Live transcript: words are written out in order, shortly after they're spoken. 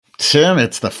Tim,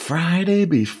 it's the Friday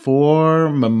before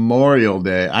Memorial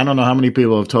Day. I don't know how many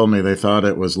people have told me they thought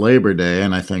it was Labor Day,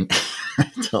 and I think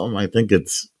I think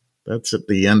that's at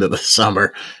the end of the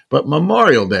summer. But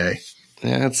Memorial Day.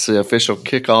 Yeah, it's the official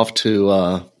kickoff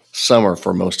to summer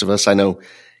for most of us. I know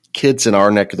kids in our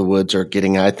neck of the woods are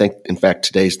getting, I think, in fact,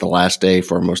 today's the last day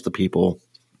for most of the people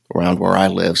around where I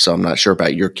live. So I'm not sure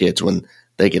about your kids when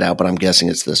they get out, but I'm guessing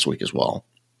it's this week as well.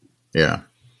 Yeah.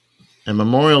 And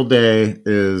Memorial Day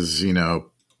is,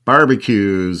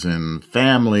 barbecues and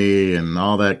family and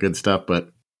all that good stuff.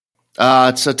 But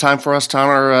it's a time for us to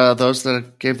honor those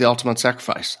that gave the ultimate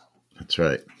sacrifice. That's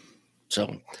right.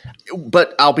 So,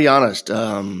 but I'll be honest,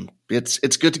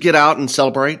 it's good to get out and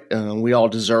celebrate. We all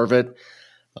deserve it.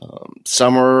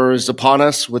 Summer is upon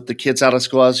us with the kids out of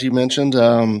school, as you mentioned.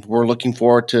 We're looking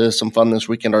forward to some fun this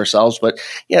weekend ourselves. But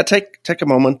yeah, take a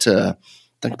moment to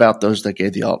think about those that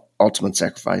gave the ultimate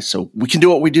sacrifice so we can do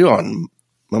what we do on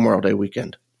Memorial Day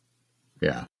weekend.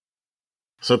 Yeah.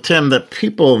 So, Tim, the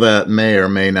people that may or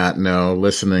may not know,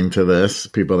 listening to this,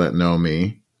 people that know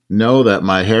me, know that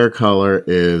my hair color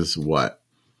is what?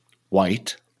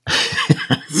 White.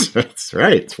 That's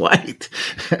right. It's white.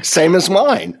 Same as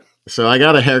mine. So I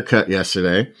got a haircut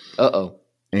yesterday. Uh-oh.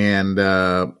 And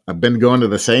I've been going to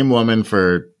the same woman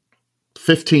for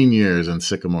 15 years in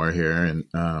Sycamore here.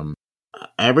 And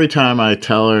every time I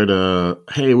tell her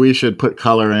hey, we should put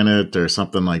color in it or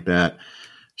something like that,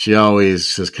 she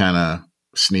always just kind of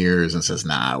sneers and says,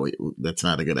 nah, that's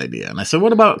not a good idea. And I said,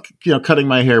 what about, cutting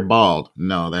my hair bald?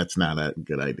 No, that's not a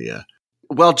good idea.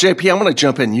 Well, JP, I'm going to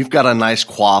jump in. You've got a nice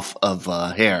coif of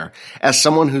hair. As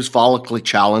someone who's follically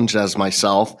challenged as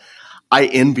myself, I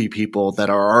envy people that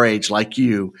are our age like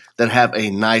you that have a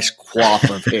nice coif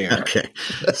of hair. Okay.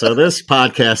 So this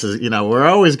podcast is, we're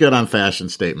always good on fashion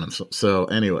statements. So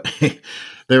anyway,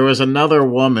 there was another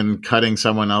woman cutting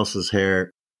someone else's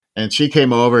hair, and she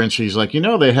came over and she's like,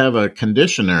 they have a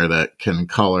conditioner that can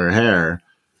color hair,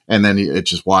 and then it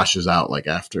just washes out like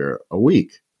after a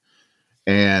week.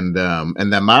 And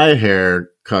then my hair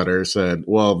cutter said,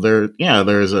 well,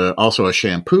 there's also a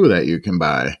shampoo that you can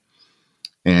buy,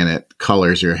 and it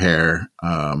colors your hair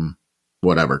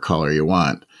whatever color you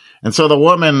want. And so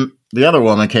the other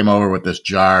woman came over with this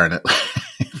jar, and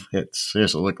it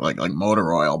seriously looked like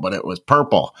motor oil, but it was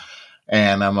purple.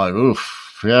 And I'm like,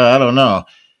 oof, yeah, I don't know.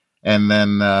 And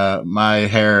then my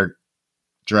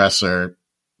hairdresser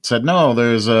said, no,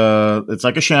 it's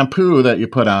like a shampoo that you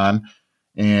put on,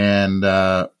 and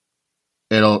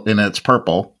it's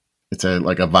purple. It's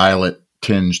like a violet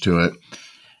tinge to it.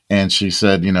 And she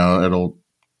said, it'll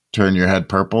turn your head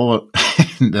purple.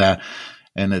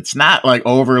 And it's not like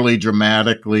overly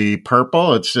dramatically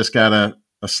purple. It's just got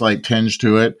a slight tinge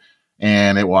to it,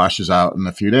 and it washes out in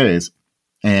a few days.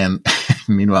 And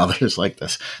meanwhile, there's like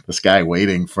this guy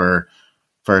waiting for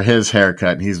his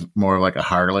haircut. And he's more like a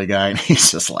Harley guy, and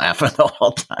he's just laughing the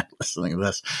whole time listening to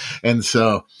this. And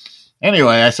so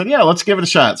anyway, I said, yeah, let's give it a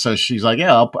shot. So she's like,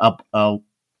 yeah, I'll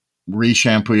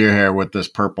re-shampoo your hair with this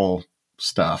purple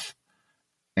stuff.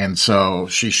 And so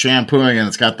she's shampooing, and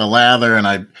it's got the lather,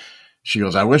 and she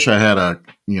goes, I wish I had a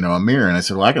mirror. And I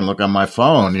said, well, I can look on my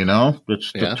phone,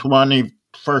 it's the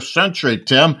 21st century,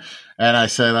 Tim. And I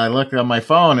said, I look on my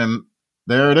phone, and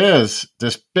there it is,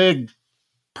 this big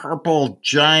purple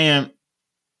giant,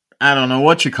 I don't know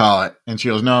what you call it. And she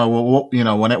goes, no, well,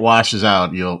 when it washes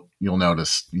out, you'll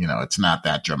notice, it's not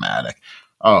that dramatic.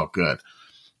 Oh, good.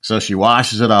 So she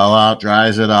washes it all out,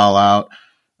 dries it all out,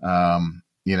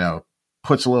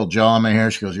 puts a little gel on my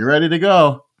hair. She goes, you ready to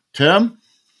go? Tim,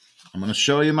 I'm going to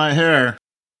show you my hair.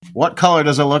 What color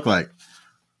does it look like?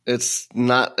 It's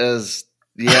not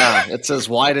it's as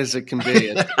white as it can be.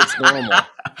 It's normal.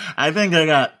 I think I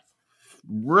got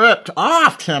ripped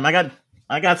off, Tim. I got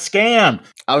scammed.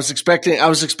 I was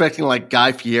expecting like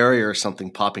Guy Fieri or something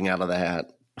popping out of the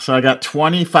hat. So I got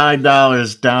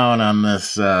 $25 down on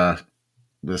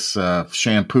this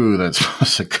shampoo that's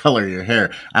supposed to color your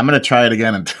hair. I'm going to try it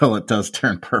again until it does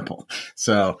turn purple.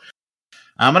 So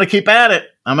I'm going to keep at it.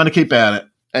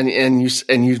 And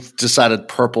you decided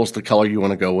purple's the color you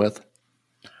want to go with?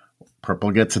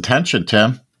 Purple gets attention,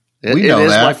 Tim. We know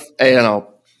that.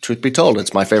 Truth be told,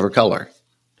 it's my favorite color.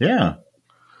 Yeah.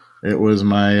 It was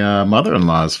my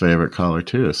mother-in-law's favorite color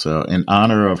too. So in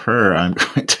honor of her, I'm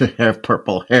going to have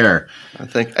purple hair. I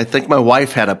think my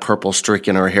wife had a purple streak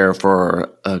in her hair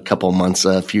for a couple months,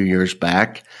 a few years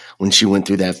back when she went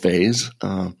through that phase.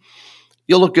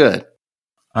 You'll look good.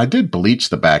 I did bleach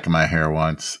the back of my hair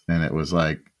once, and it was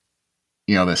like,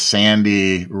 the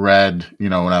sandy red,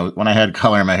 when I had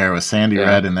color in my hair, it was sandy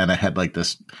red. And then I had like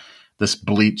this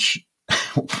bleach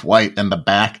white in the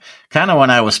back, kind of when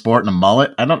I was sporting a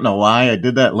mullet. I don't know why I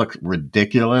did that. It looked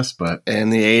ridiculous, but in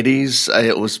the 80s,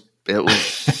 it was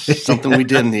something we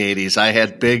did in the 80s. I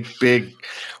had big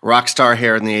rock star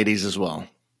hair in the 80s as well.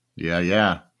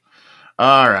 Yeah.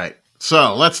 All right.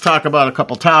 So let's talk about a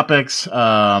couple topics.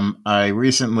 I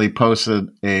recently posted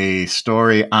a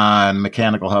story on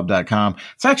mechanicalhub.com.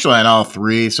 It's actually on all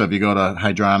three. So if you go to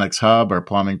Hydronics Hub or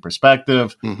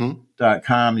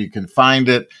plumbingperspective.com, you can find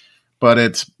it. But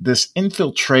it's this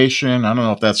infiltration, I don't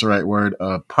know if that's the right word,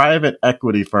 of private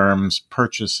equity firms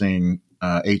purchasing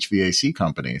HVAC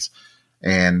companies.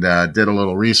 And did a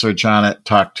little research on it,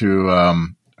 talked to a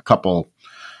couple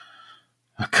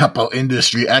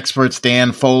industry experts,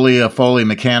 Dan Foley of Foley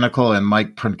Mechanical and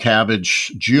Mike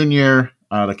Prinkavage Jr.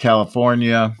 out of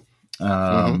California.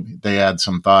 They had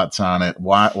some thoughts on it.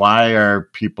 Why are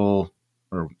people,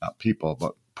 or not people,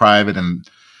 but private and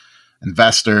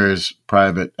investors,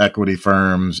 private equity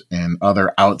firms, and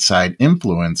other outside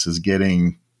influences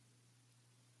getting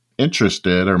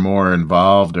interested or more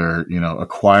involved, or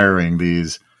acquiring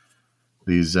these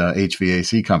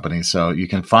HVAC companies? So you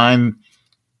can find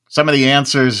some of the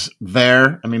answers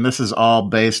there. I mean, this is all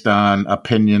based on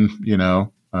opinion,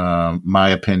 my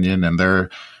opinion, and the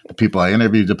people I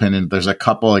interviewed opinion. There's a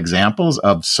couple examples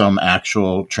of some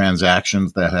actual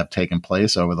transactions that have taken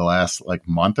place over the last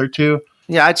month or two.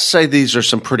 Yeah, I'd say these are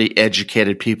some pretty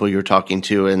educated people you're talking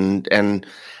to, and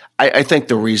I think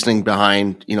the reasoning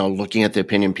behind looking at the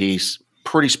opinion piece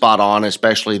pretty spot on,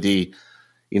 especially the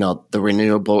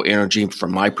renewable energy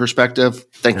from my perspective,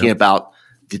 thinking about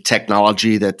the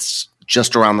technology that's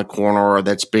just around the corner or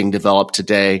that's being developed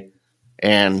today,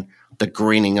 and the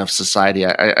greening of society.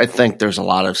 I think there's a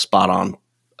lot of spot on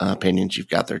opinions you've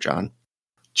got there, John.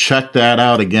 Check that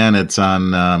out. Again, it's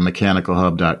on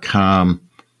mechanicalhub.com.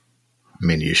 I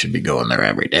mean, you should be going there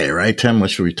every day, right, Tim? What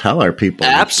should we tell our people?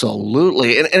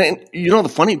 Absolutely. And the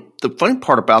funny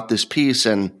part about this piece,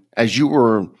 and as you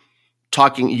were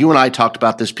talking, you and I talked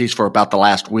about this piece for about the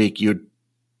last week. You'd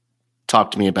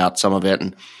talked to me about some of it,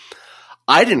 and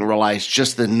I didn't realize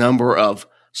just the number of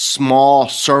small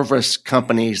service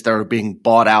companies that are being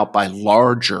bought out by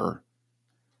larger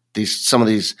some of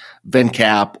these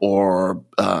VenCap or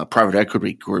private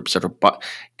equity groups that are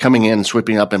coming in,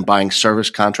 sweeping up, and buying service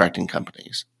contracting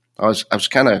companies. I was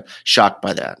kind of shocked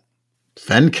by that.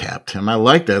 VenCap, Tim, I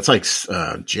like that. It's like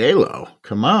J-Lo.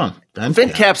 Come on,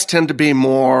 VenCaps tend to be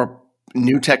more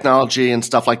new technology and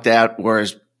stuff like that,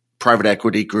 whereas private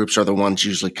equity groups are the ones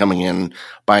usually coming in,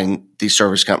 buying these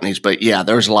service companies. But yeah,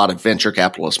 there's a lot of venture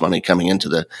capitalist money coming into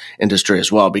the industry as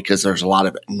well, because there's a lot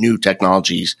of new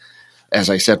technologies, as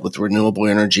I said, with renewable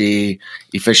energy,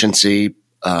 efficiency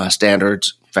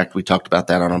standards. In fact, we talked about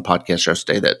that on a podcast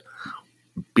yesterday that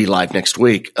be live next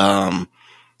week. Now,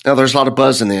 there's a lot of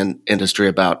buzz in the industry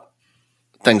about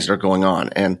things that are going on.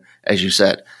 And as you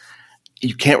said,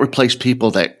 you can't replace people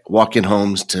that walk in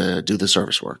homes to do the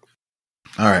service work.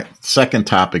 All right. Second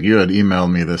topic. You had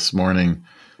emailed me this morning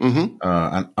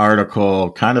an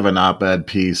article, kind of an op-ed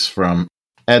piece from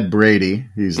Ed Brady.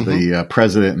 He's the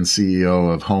president and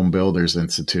CEO of Home Builders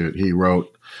Institute. He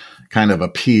wrote kind of a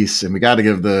piece, and we got to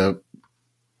give the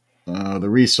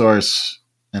resource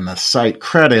and the site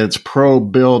credit. It's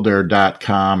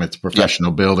probuilder.com. It's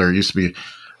professional builder. It used to be,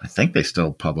 I think they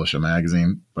still publish a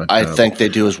magazine, but I think they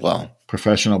do as well.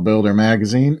 Professional Builder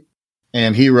magazine.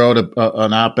 And he wrote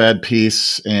an op-ed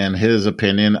piece and his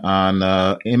opinion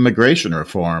on immigration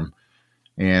reform.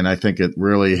 And I think it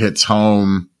really hits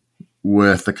home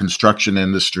with the construction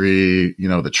industry,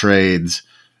 the trades.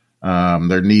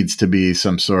 There needs to be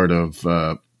some sort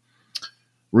of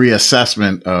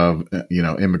reassessment of,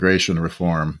 immigration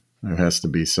reform. There has to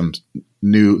be some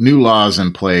new laws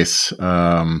in place.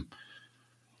 We're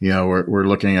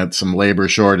looking at some labor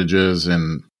shortages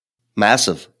and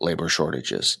massive labor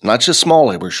shortages, not just small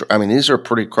labor. I mean, these are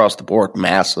pretty across the board,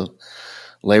 massive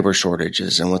labor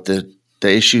shortages. And with the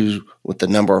issue with the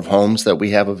number of homes that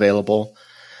we have available,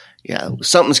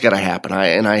 something's got to happen.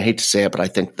 I hate to say it, but I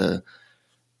think the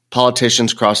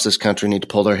politicians across this country need to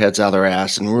pull their heads out of their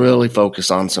ass and really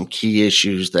focus on some key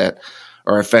issues that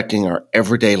are affecting our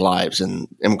everyday lives, and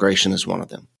immigration is one of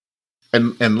them.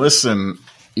 And listen,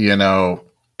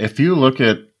 if you look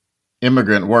at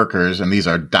immigrant workers, and these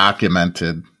are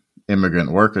documented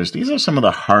immigrant workers, these are some of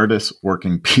the hardest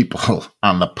working people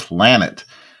on the planet.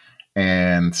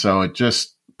 And so it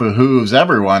just behooves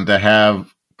everyone to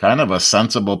have kind of a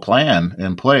sensible plan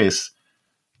in place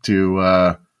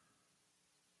to,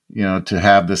 to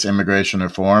have this immigration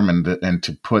reform and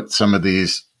to put some of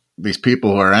these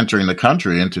people who are entering the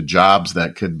country into jobs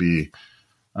that could be,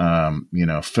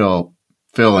 fill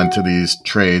fill into these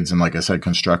trades and, like I said,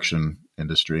 construction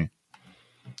industry.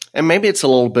 And maybe it's a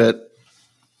little bit,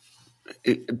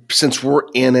 since we're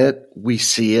in it, we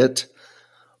see it.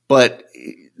 But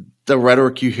the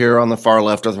rhetoric you hear on the far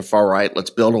left or the far right, let's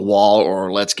build a wall or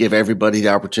let's give everybody the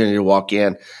opportunity to walk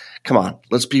in. Come on,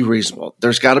 let's be reasonable.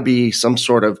 There's got to be some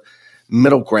sort of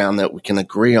middle ground that we can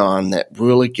agree on that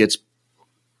really gets,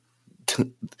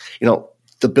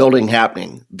 the building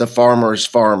happening, the farmers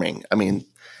farming. I mean,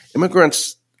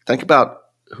 immigrants, think about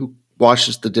who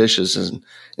washes the dishes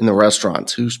in the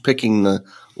restaurants, who's picking the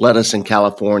lettuce in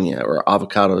California or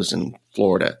avocados in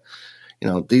Florida.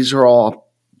 These are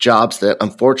all jobs that,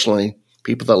 unfortunately,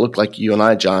 people that look like you and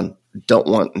I, John, don't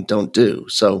want and don't do.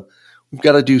 So we've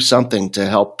got to do something to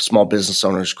help small business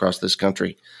owners across this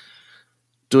country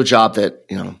do a job that,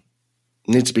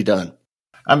 needs to be done.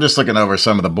 I'm just looking over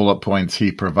some of the bullet points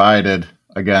he provided.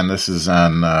 Again, this is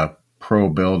on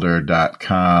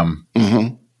probuilder.com,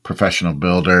 professional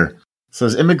builder. It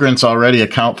says immigrants already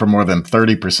account for more than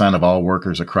 30% of all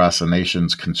workers across the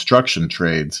nation's construction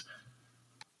trades.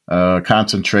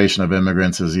 Concentration of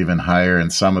immigrants is even higher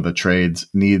in some of the trades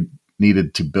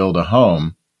needed to build a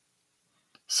home,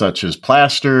 such as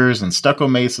plasters and stucco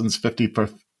masons,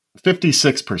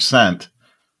 56%,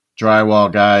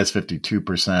 drywall guys,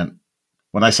 52%.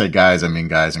 When I say guys, I mean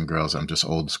guys and girls. I'm just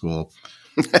old school.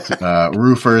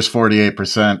 Roofers,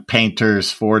 48%,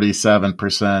 painters,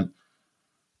 47%,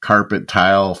 carpet,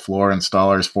 tile, floor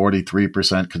installers,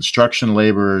 43%, construction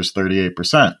laborers,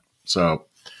 38%. So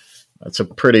that's a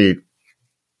pretty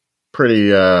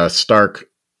stark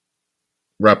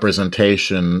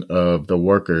representation of the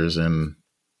workers in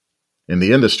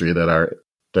the industry that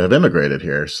have immigrated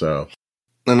here. So,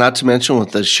 and not to mention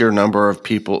with the sheer number of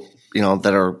people,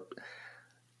 that are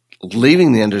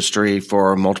leaving the industry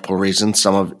for multiple reasons,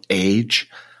 some of age.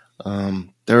 I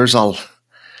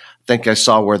think I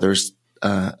saw where there's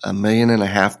 1.5 million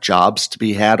jobs to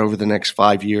be had over the next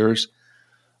 5 years,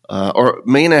 or 1.5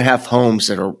 million homes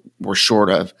that we're short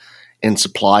of in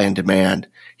supply and demand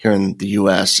here in the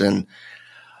U.S. And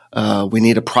we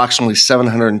need approximately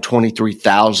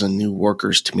 723,000 new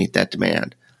workers to meet that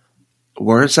demand.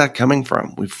 Where is that coming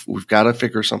from? We've got to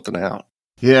figure something out.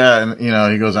 Yeah, and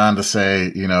he goes on to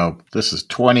say, this is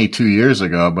 22 years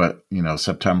ago, but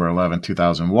September 11,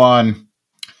 2001,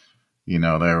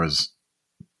 there was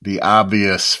the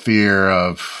obvious fear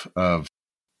of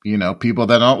people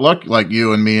that don't look like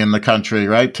you and me in the country,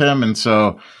 right, Tim? And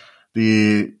so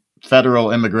the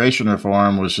federal immigration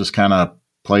reform was just kind of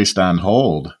placed on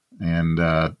hold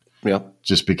and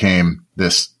just became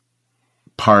this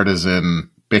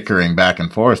partisan bickering back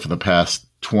and forth for the past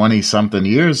 20-something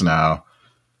years now.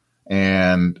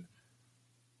 And,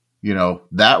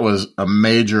 that was a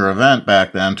major event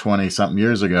back then, 20-something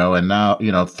years ago. And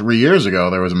now, 3 years ago,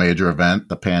 there was a major event,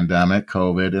 the pandemic,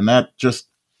 COVID, and that just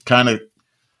kind of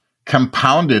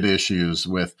compounded issues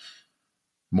with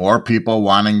more people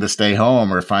wanting to stay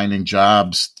home or finding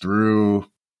jobs through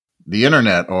the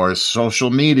internet or social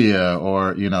media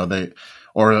or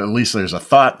at least there's a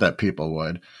thought that people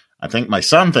would. I think my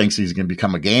son thinks he's going to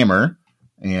become a gamer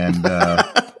and,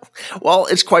 well,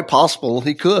 it's quite possible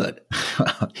he could.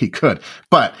 He could,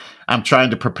 but I'm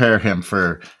trying to prepare him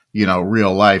for,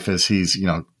 real life as he's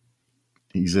at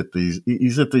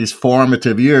these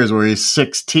formative years where he's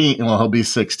 16. Well, he'll be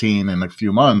 16 in a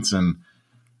few months. And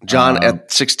John,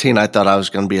 at 16, I thought I was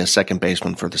going to be a second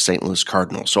baseman for the St. Louis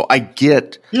Cardinals. So I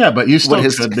get. Yeah, but you still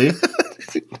could be.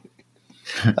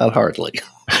 Not hardly.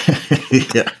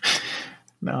 Yeah.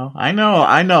 No, I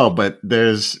know, but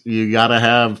you got to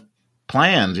have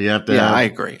plans. You have to. Yeah, I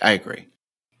agree.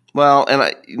 Well, and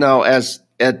as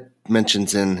Ed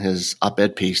mentions in his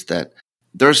op-ed piece, that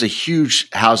there's a huge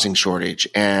housing shortage,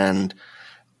 and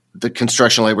the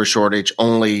construction labor shortage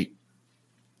only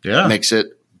makes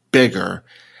it bigger.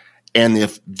 And the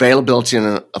availability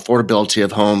and affordability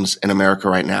of homes in America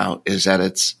right now is at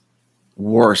its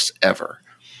worst ever.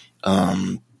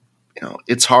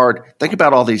 It's hard. Think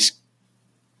about all these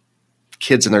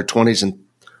kids in their 20s and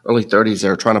early 30s that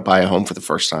are trying to buy a home for the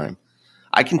first time.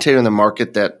 I can tell you in the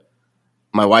market that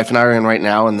my wife and I are in right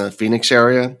now in the Phoenix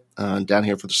area, down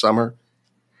here for the summer,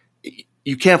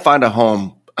 you can't find a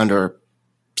home under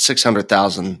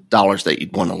 $600,000 that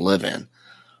you'd want to live in.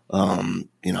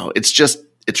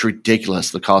 It's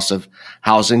ridiculous, the cost of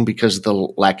housing because of the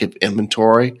lack of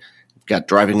inventory. You've got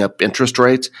driving up interest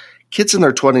rates. Kids in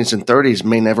their 20s and 30s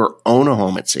may never own a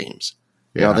home, it seems.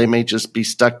 Yeah. They may just be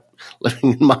stuck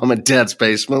living in mom and dad's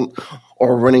basement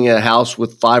or renting a house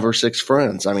with 5 or 6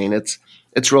 friends. I mean, it's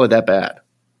really that bad.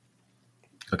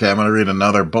 Okay, I'm going to read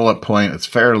another bullet point. It's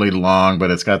fairly long,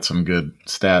 but it's got some good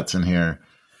stats in here.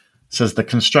 says the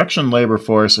construction labor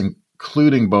force,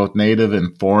 including both native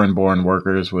and foreign-born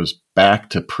workers, was back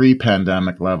to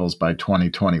pre-pandemic levels by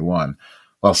 2021,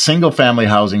 while single-family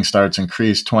housing starts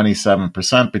increased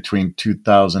 27% between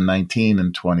 2019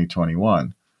 and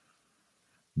 2021.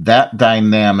 That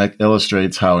dynamic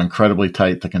illustrates how incredibly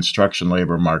tight the construction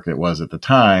labor market was at the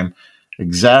time,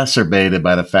 exacerbated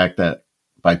by the fact that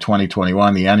by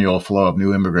 2021, the annual flow of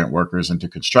new immigrant workers into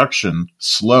construction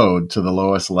slowed to the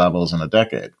lowest levels in a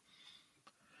decade.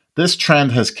 This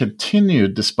trend has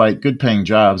continued despite good-paying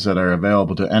jobs that are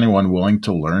available to anyone willing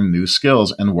to learn new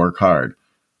skills and work hard.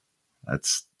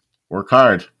 That's work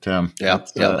hard, Tim. Yeah.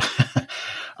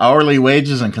 Hourly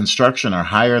wages in construction are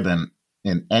higher than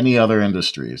in any other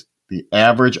industries. The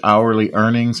average hourly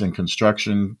earnings in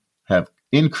construction have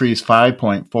increased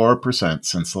 5.4%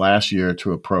 since last year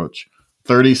to approach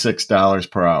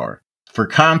 $36 per hour. For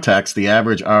context, the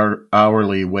average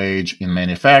hourly wage in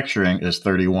manufacturing is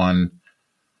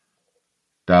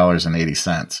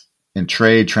 $31.80. In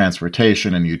trade,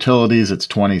 transportation, and utilities, it's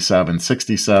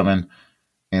 $27.67,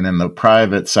 and in the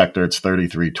private sector, it's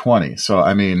 $33.20. So,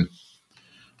 I mean,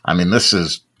 this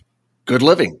is good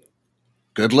living.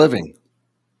 Good living.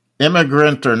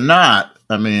 Immigrant or not,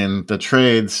 I mean, the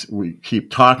trades, we keep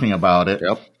talking about it,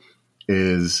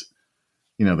 is,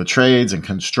 the trades and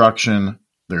construction,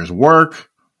 there's work,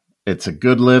 it's a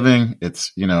good living,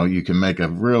 it's, you can make a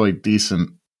really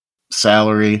decent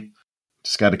salary.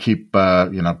 Just got to keep,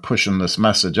 pushing this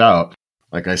message out.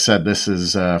 Like I said, this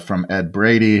is from Ed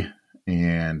Brady,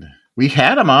 and we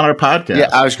had him on our podcast. Yeah,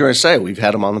 I was going to say, we've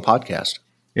had him on the podcast.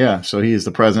 Yeah, so he is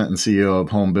the president and CEO of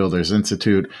Home Builders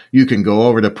Institute. You can go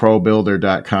over to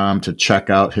probuilder.com to check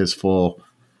out his full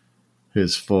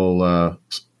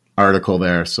article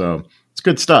there. So it's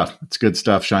good stuff. It's good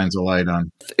stuff. Shines a light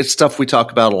on. It's stuff we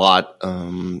talk about a lot,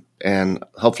 and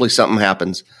hopefully something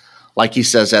happens. Like he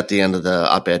says at the end of the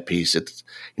op-ed piece, it's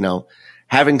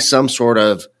having some sort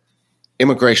of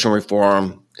immigration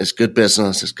reform is good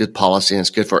business, it's good policy, and it's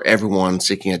good for everyone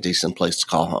seeking a decent place to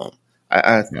call home.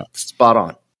 Spot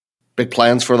on. Big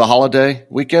plans for the holiday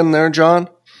weekend there, John?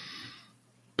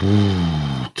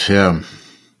 Tim,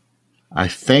 I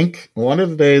think one of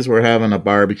the days we're having a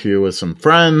barbecue with some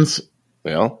friends.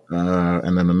 Well,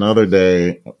 and then another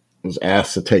day I was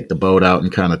asked to take the boat out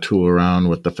and kind of tool around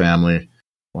with the family.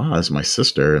 Wow, that's my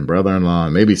sister and brother-in-law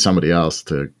and maybe somebody else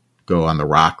to go on the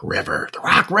Rock River. The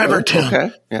Rock River, Tim.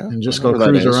 Okay, yeah. And just go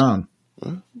cruise around.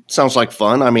 Sounds like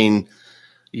fun. I mean,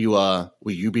 will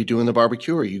you be doing the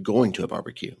barbecue or are you going to a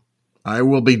barbecue? I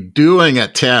will be doing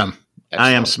it, Tim. Excellent.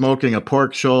 I am smoking a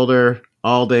pork shoulder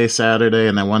all day Saturday,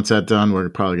 and then once that's done, we're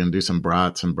probably going to do some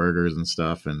brats and burgers and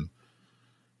stuff and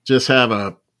just have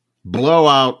a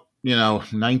blowout,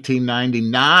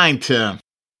 1999, Tim.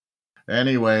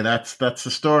 Anyway, that's the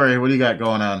story. What do you got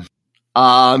going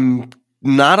on?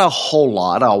 Not a whole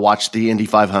lot. I'll watch the Indy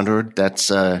 500.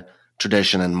 That's a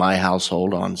tradition in my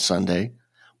household on Sunday.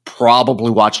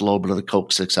 Probably watch a little bit of the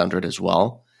Coke 600 as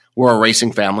well. We're a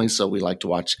racing family, so we like to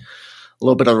watch a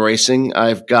little bit of racing.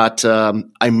 I've got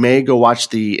I may go watch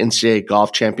the NCAA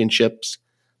golf championships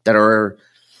that are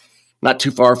not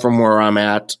too far from where I'm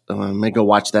at. I may go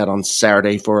watch that on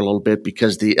Saturday for a little bit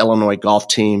because the Illinois golf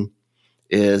team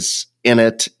is in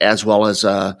it, as well as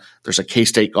there's a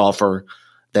K-State golfer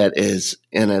that is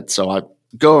in it. So I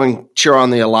go and cheer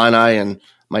on the Illini and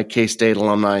my K-State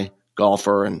alumni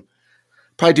golfer, and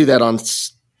probably do that on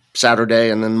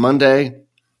Saturday. And then Monday,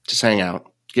 just hang out,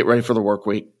 get ready for the work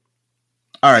week.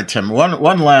 All right, Tim, one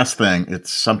last thing.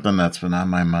 It's something that's been on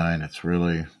my mind. It's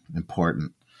really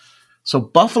important. So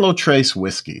Buffalo Trace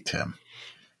whiskey, Tim.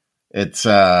 It's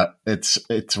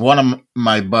one of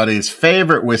my buddy's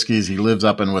favorite whiskeys. He lives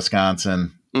up in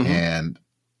Wisconsin, and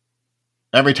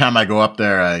every time I go up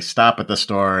there, I stop at the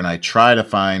store and I try to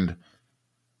find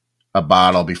a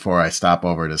bottle before I stop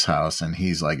over at his house. And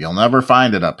he's like, "You'll never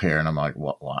find it up here." And I'm like,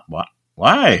 "What?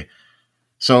 Why?"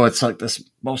 So it's like this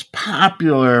most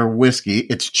popular whiskey.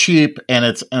 It's cheap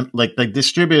and like they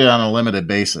distribute it on a limited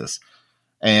basis.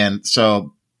 And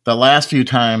so the last few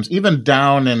times, even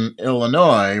down in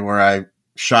Illinois where I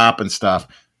shop and stuff,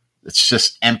 it's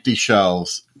just empty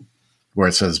shelves where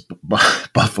it says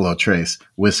Buffalo Trace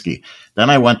whiskey. Then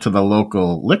I went to the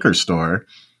local liquor store,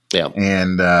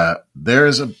 and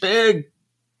there's a big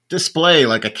display,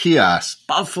 like a kiosk,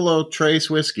 Buffalo Trace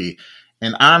whiskey.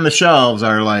 And on the shelves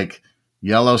are like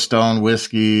Yellowstone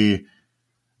whiskey,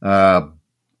 blackened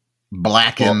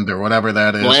or whatever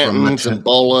that is. Blanton's and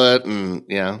Bullet and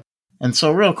And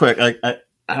so real quick, I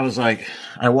was like,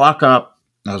 I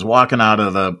was walking out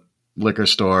of the liquor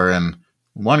store and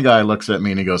one guy looks at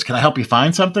me and he goes, "Can I help you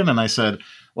find something?" And I said,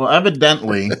 Well,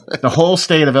 evidently, the whole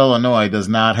state of Illinois does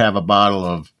not have a bottle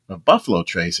of Buffalo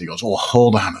Trace. He goes, "Oh,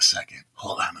 hold on a second.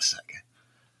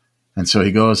 And so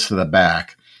he goes to the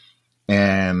back,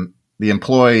 and the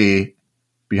employee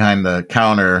behind the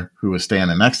counter who was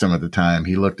standing next to him at the time,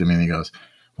 he looked at me and he goes,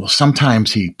 "Well,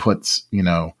 sometimes he puts,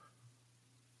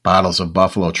 bottles of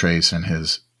Buffalo Trace in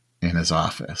his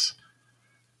office."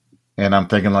 And I'm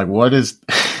thinking, like, what is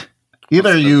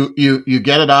either you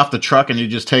get it off the truck and you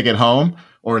just take it home,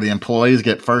 or the employees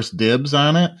get first dibs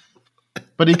on it.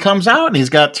 But he comes out and he's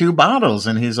got 2 bottles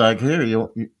and he's like, "Here,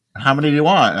 how many do you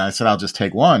want?" And I said, "I'll just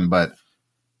take one." But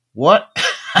what?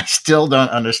 I still don't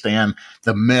understand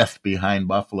the myth behind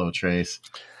Buffalo Trace.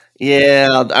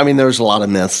 Yeah, I mean, there's a lot of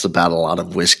myths about a lot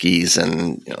of whiskeys,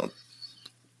 and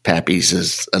Pappy's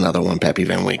is another one, Pappy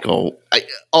Van Winkle,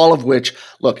 all of which,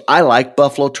 look, I like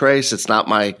Buffalo Trace. It's not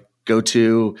my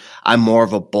go-to. I'm more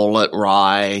of a Bulleit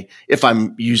rye if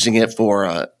I'm using it for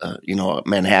a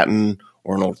Manhattan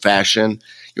or an old-fashioned.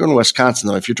 You're in Wisconsin,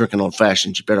 though. If you're drinking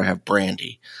old-fashioned, you better have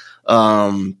brandy.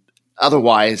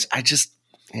 Otherwise,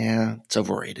 it's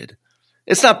overrated.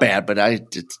 It's not bad, but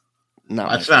it's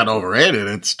not. It's not overrated.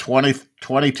 It's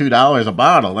 $22 a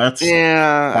bottle. That's fine.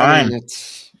 I mean,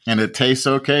 and it tastes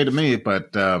okay to me,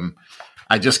 but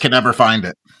I just can never find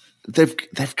it.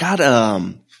 They've got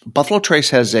Buffalo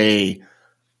Trace has it's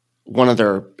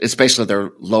basically their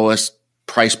lowest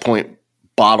price point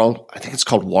bottle. I think it's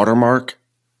called Watermark.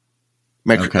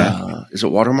 Okay. Is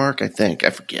it Watermark? I think. I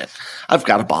forget. I've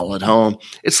got a bottle at home.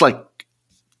 It's like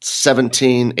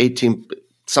 17, 18,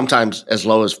 sometimes as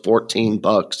low as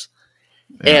 $14.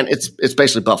 Yeah. And it's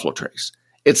basically Buffalo Trace.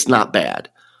 It's not bad.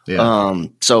 Yeah.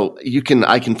 So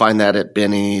I can find that at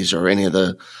Benny's or any of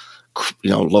the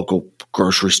local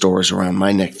grocery stores around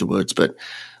my neck of the woods. But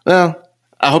I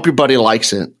hope your buddy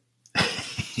likes it.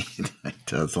 He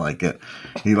does like it.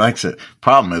 He likes it.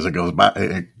 Problem is, it goes by.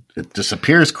 It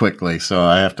disappears quickly, so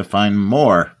I have to find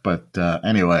more. But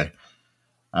anyway,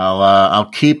 I'll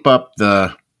keep up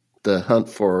the hunt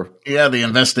for the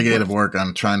investigative work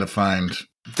on trying to find.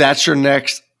 That's your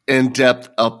next in-depth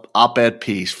op-ed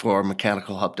piece for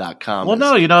mechanicalhub.com. Well,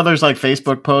 no, there's like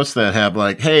Facebook posts that have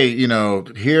like, "Hey,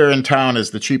 here in town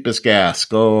is the cheapest gas.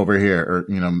 Go over here." Or,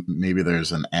 maybe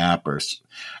there's an app or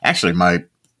actually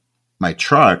my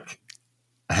truck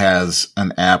has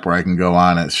an app where I can go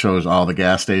on. It shows all the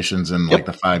gas stations in like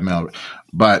the 5 mile.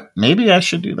 But maybe I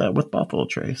should do that with Buffalo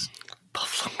Trace.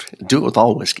 Do it with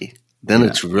all whiskey. Then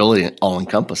it's really all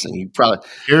encompassing.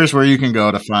 Here's where you can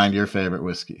go to find your favorite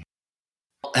whiskey.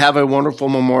 Have a wonderful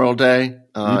Memorial Day.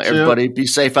 Everybody be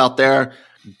safe out there.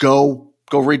 Go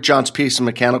read John's piece in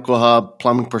Mechanical Hub,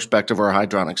 Plumbing Perspective, or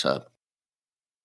Hydronics Hub.